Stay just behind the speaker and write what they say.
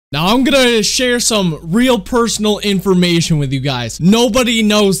Now I'm gonna share some real personal information with you guys. Nobody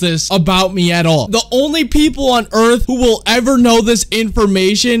knows this about me at all. The only people on earth who will ever know this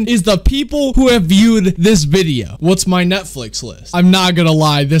information is the people who have viewed this video. What's my Netflix list? I'm not gonna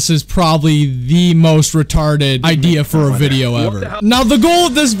lie, this is probably the most retarded idea for a video ever. Now the goal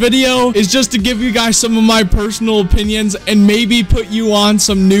of this video is just to give you guys some of my personal opinions and maybe put you on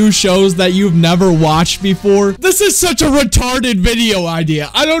some new shows that you've never watched before. This is such a retarded video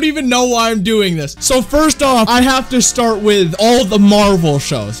idea. I don't even know why I'm doing this. So first off, I have to start with all the Marvel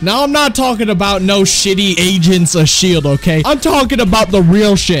shows. Now I'm not talking about no shitty Agents of S.H.I.E.L.D., okay? I'm talking about the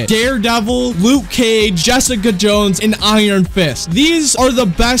real shit. Daredevil, Luke Cage, Jessica Jones, and Iron Fist. These are the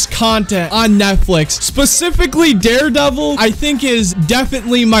best content on Netflix. Specifically, Daredevil, I think is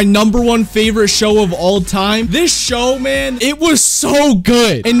definitely my #1 favorite show of all time. This show, man, it was so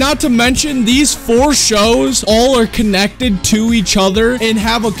good. And not to mention, these 4 shows all are connected to each other and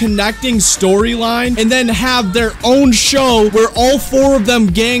have a connecting storyline, and then have their own show where all 4 of them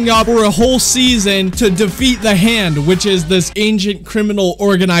gang up for a whole season to defeat the Hand, which is this ancient criminal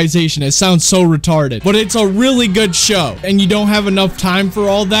organization. It sounds so retarded, but it's a really good show, and you don't have enough time for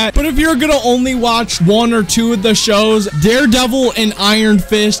all that. But if you're gonna only watch 1 or 2 of the shows, Daredevil and Iron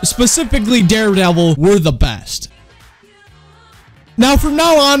Fist, specifically Daredevil, were the best. Now, from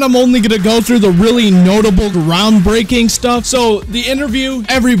now on, I'm only going to go through the really notable, groundbreaking stuff. So, The Interview,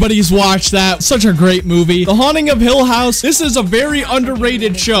 everybody's watched that. Such a great movie. The Haunting of Hill House, this is a very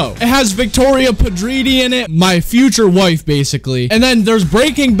underrated show. It has Victoria Pedretti in it, my future wife, basically. And then there's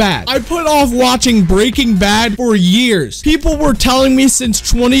Breaking Bad. I put off watching Breaking Bad for years. People were telling me since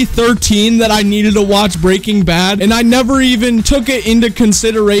 2013 that I needed to watch Breaking Bad, and I never even took it into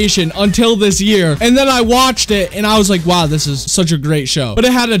consideration until this year. And then I watched it, and I was like, wow, this is such a great show. But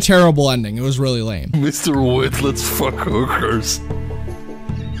it had a terrible ending. It was really lame. Mr. Wood, let's fuck hookers.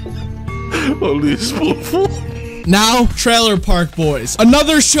 Only a spoonful. Now, Trailer Park Boys.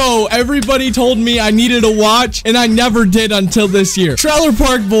 Another show everybody told me I needed to watch, and I never did until this year. Trailer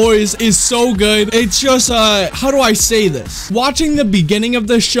Park Boys is so good. It's just, how do I say this? Watching the beginning of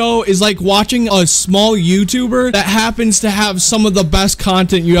this show is like watching a small YouTuber that happens to have some of the best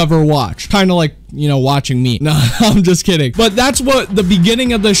content you ever watch. Kind of like, you know, watching me. No, I'm just kidding. But that's what the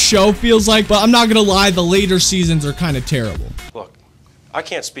beginning of the show feels like. But I'm not gonna lie, the later seasons are kind of terrible. Look, I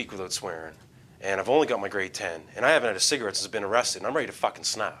can't speak without swearing. And I've only got my grade 10, and I haven't had a cigarette since I've been arrested, and I'm ready to fucking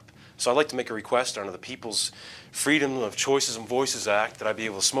snap. So I'd like to make a request under the People's Freedom of Choices and Voices Act that I be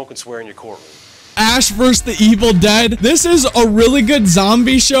able to smoke and swear in your courtroom. Ash vs. the Evil Dead. This is a really good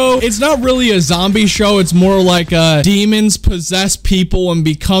zombie show. It's not really a zombie show. It's more like demons possess people and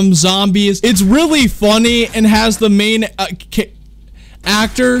become zombies. It's really funny and has the main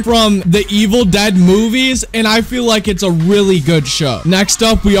actor from the Evil Dead movies, and I feel like it's a really good show. Next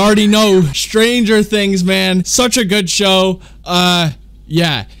up, we already know Stranger Things, man. Such a good show.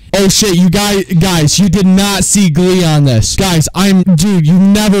 Yeah. Oh shit, you guys, you did not see Glee on this. Guys, dude, you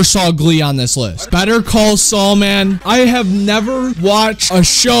never saw Glee on this list. Better Call Saul, man. I have never watched a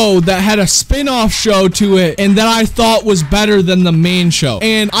show that had a spin-off show to it and that I thought was better than the main show.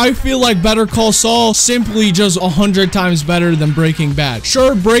 And I feel like Better Call Saul simply just 100 times better than Breaking Bad.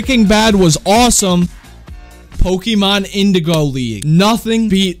 Sure, Breaking Bad was awesome. Pokemon Indigo League. Nothing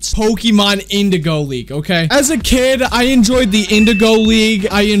beats Pokemon Indigo League, okay? As a kid, I enjoyed the Indigo League.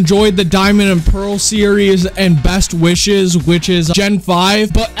 I enjoyed the Diamond and Pearl series and Best Wishes, which is Gen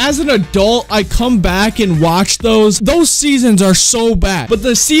 5. But as an adult, I come back and watch those. Those seasons are so bad. But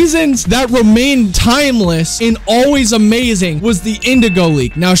the seasons that remain timeless and always amazing was the Indigo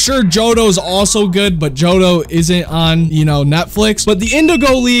League. Now, sure, Johto's also good, but Johto isn't on, you know, Netflix. But the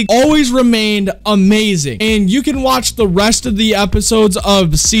Indigo League always remained amazing. And you can watch the rest of the episodes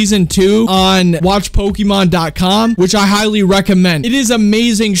of season 2 on watchpokemon.com, which I highly recommend. It is an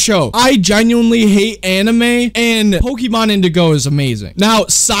amazing show. I genuinely hate anime, and Pokemon Indigo is amazing. Now,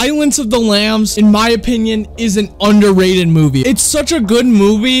 Silence of the Lambs, in my opinion, is an underrated movie. It's such a good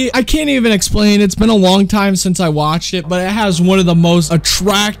movie. I can't even explain. It's been a long time since I watched it, but it has one of the most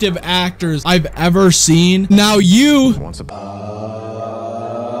attractive actors I've ever seen. Now, You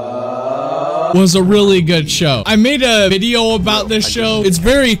was a really good show. I made a video about this show. It's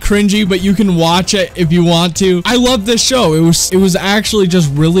very cringy, but you can watch it if you want to. I love this show. It was actually just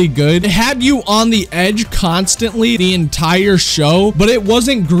really good. It had you on the edge constantly the entire show, but it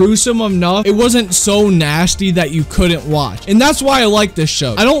wasn't gruesome enough. It wasn't so nasty that you couldn't watch. And that's why I like this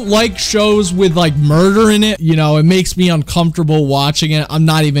show. I don't like shows with like murder in it. You know, it makes me uncomfortable watching it. I'm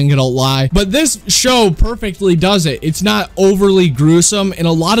not even gonna lie. But this show perfectly does it. It's not overly gruesome, and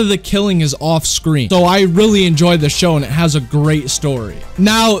a lot of the killing is off off screen. So I really enjoy the show, and it has a great story.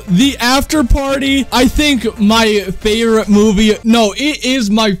 Now, The After Party, I think my favorite movie, no, it is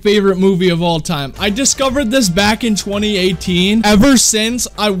my favorite movie of all time. I discovered this back in 2018. Ever since,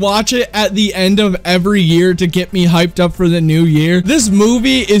 I watch it at the end of every year to get me hyped up for the new year. This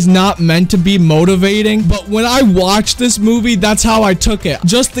movie is not meant to be motivating, but when I watched this movie, that's how I took it.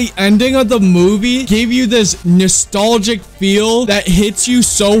 Just the ending of the movie gave you this nostalgic feel that hits you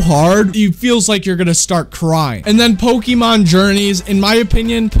so hard, it feels like you're gonna start crying. And then Pokemon Journeys, in my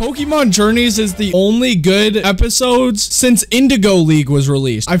opinion, Pokemon Journeys is the only good episodes since Indigo League was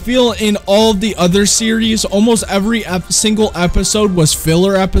released. I feel in all the other series, almost every single episode was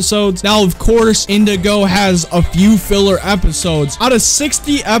filler episodes. Now, of course, Indigo has a few filler episodes. Out of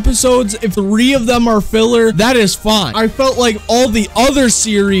 60 episodes, if 3 of them are filler, that is fine. I felt like all the other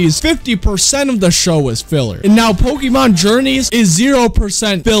series, 50% of the show was filler. And now Pokemon Journeys is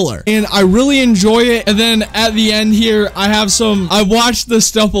 0% filler. And I really enjoy it. And then at the end here, I watched this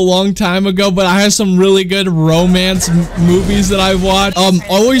stuff a long time ago, but I have some really good romance movies that I've watched.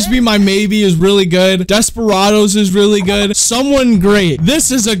 Always Be My Maybe is really good. Desperados is really good. Someone Great.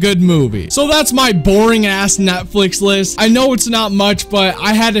 This is a good movie. So that's my boring ass Netflix list. I know it's not much, but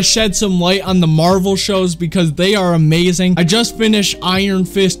I had to shed some light on the Marvel shows because they are amazing. I just finished Iron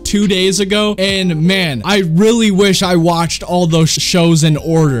Fist 2 days ago, and man, I really wish I watched all those shows in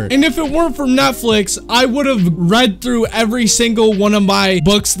order. And if it weren't for Netflix, I would have read through every single one of my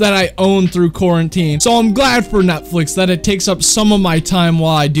books that I own through quarantine. So I'm glad for Netflix that it takes up some of my time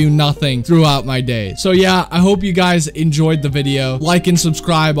while I do nothing throughout my day. So yeah, I hope you guys enjoyed the video. Like and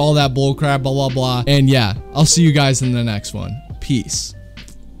subscribe, all that bullcrap, blah, blah, blah. And yeah, I'll see you guys in the next one. Peace.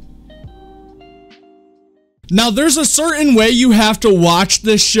 Now, there's a certain way you have to watch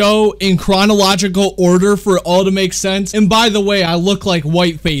this show in chronological order for it all to make sense. And by the way, I look like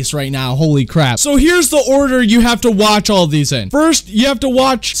Whiteface right now. Holy crap. So here's the order you have to watch all these in. First, you have to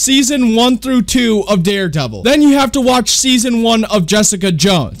watch season 1 through 2 of Daredevil. Then you have to watch season 1 of Jessica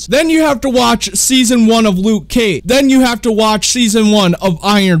Jones. Then you have to watch season 1 of Luke Cage. Then you have to watch season 1 of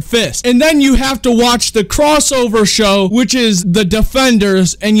Iron Fist. And then you have to watch the crossover show, which is The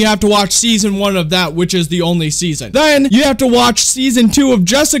Defenders. And you have to watch season 1 of that, which is the only season. Then you have to watch season 2 of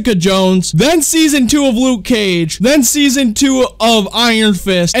Jessica Jones, then season 2 of Luke Cage, then season 2 of Iron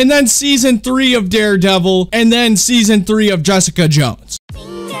Fist, and then season 3 of Daredevil, and then season 3 of Jessica Jones.